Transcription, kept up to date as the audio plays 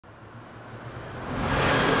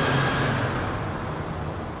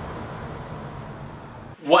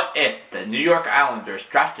if the New York Islanders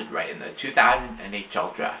drafted right in the 2000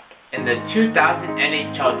 NHL draft? In the 2000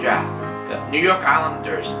 NHL draft, the New York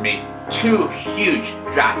Islanders made two huge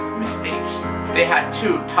draft mistakes. They had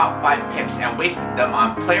two top 5 picks and wasted them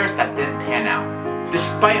on players that didn't pan out.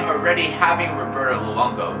 Despite already having Roberto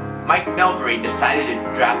Luongo, Mike Milbury decided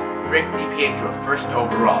to draft Rick DiPietro first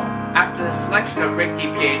overall. After the selection of Rick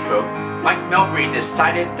DiPietro, Mike Milbury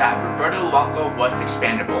decided that Roberto Luongo was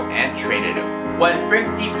expandable and traded him. When Rick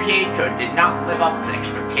DiPietro did not live up to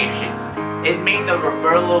expectations, it made the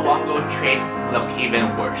Roberto Luongo trade look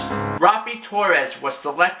even worse. Raffi Torres was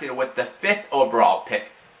selected with the 5th overall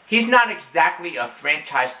pick. He's not exactly a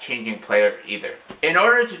franchise-changing player either. In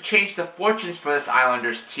order to change the fortunes for this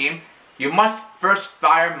Islanders team, you must first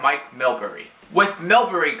fire Mike Milbury. With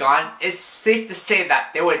Milbury gone, it's safe to say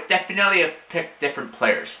that they would definitely have picked different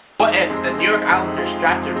players. What if the New York Islanders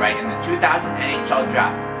drafted right in the 2000 NHL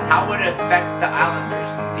draft? How would it affect the Islanders,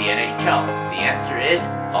 the NHL? The answer is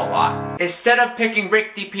a lot. Instead of picking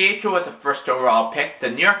Rick DiPietro with the 1st overall pick, the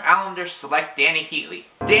New York Islanders select Dany Heatley.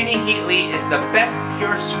 Dany Heatley is the best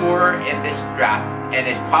pure scorer in this draft and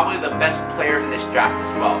is probably the best player in this draft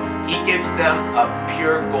as well. He gives them a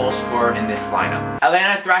pure goal scorer in this lineup.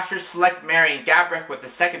 Atlanta Thrashers select Marian Gaborik with the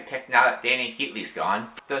 2nd pick now that Dany Heatley's gone.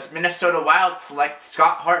 The Minnesota Wild select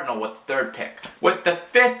Scott Hartnell with the 3rd pick. With the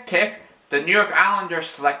 5th pick, the New York Islanders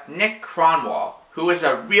select Nick Kronwall, who is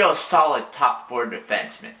a real solid top 4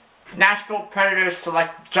 defenseman. Nashville Predators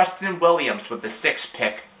select Justin Williams with the 6th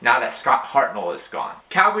pick, now that Scott Hartnell is gone.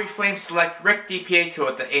 Calgary Flames select Rick DiPietro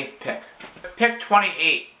with the 8th pick. With pick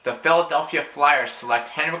 28, the Philadelphia Flyers select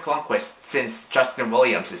Henrik Lundqvist since Justin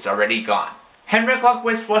Williams is already gone. Henrik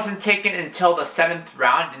Lundqvist wasn't taken until the 7th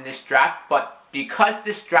round in this draft, but because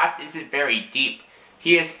this draft isn't very deep,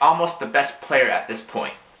 he is almost the best player at this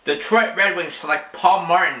point. Detroit Red Wings select Paul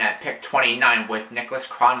Martin at pick 29 with Niklas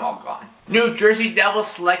Kronwall gone. New Jersey Devils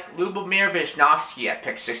select Lubomir Visnovsky at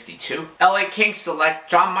pick 62. LA Kings select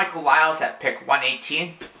John Michael Lyles at pick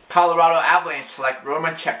 118. Colorado Avalanche select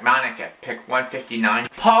Roman Cechmanek at pick 159.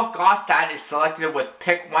 Paul Gaustad is selected with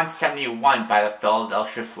pick 171 by the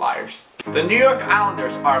Philadelphia Flyers. The New York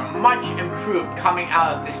Islanders are much improved coming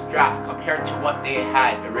out of this draft compared to what they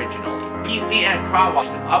had originally. Heatley and Kronwall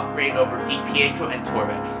is an upgrade over DiPietro and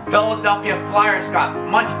Torres. Philadelphia Flyers got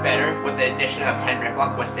much better with the addition of Henrik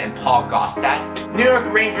Lundqvist and Paul Gaustad. New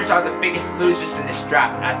York Rangers are the biggest losers in this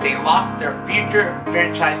draft as they lost their future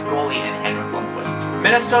franchise goalie in Henrik Lundqvist.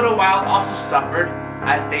 Minnesota Wild also suffered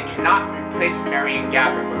as they cannot replace Marian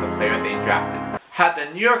Gaborik with the player they drafted. Had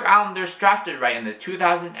the New York Islanders drafted right in the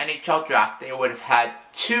 2000 NHL draft, they would have had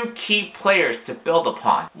 2 key players to build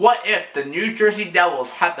upon. What if the New Jersey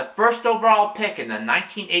Devils had the 1st overall pick in the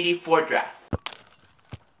 1984 draft?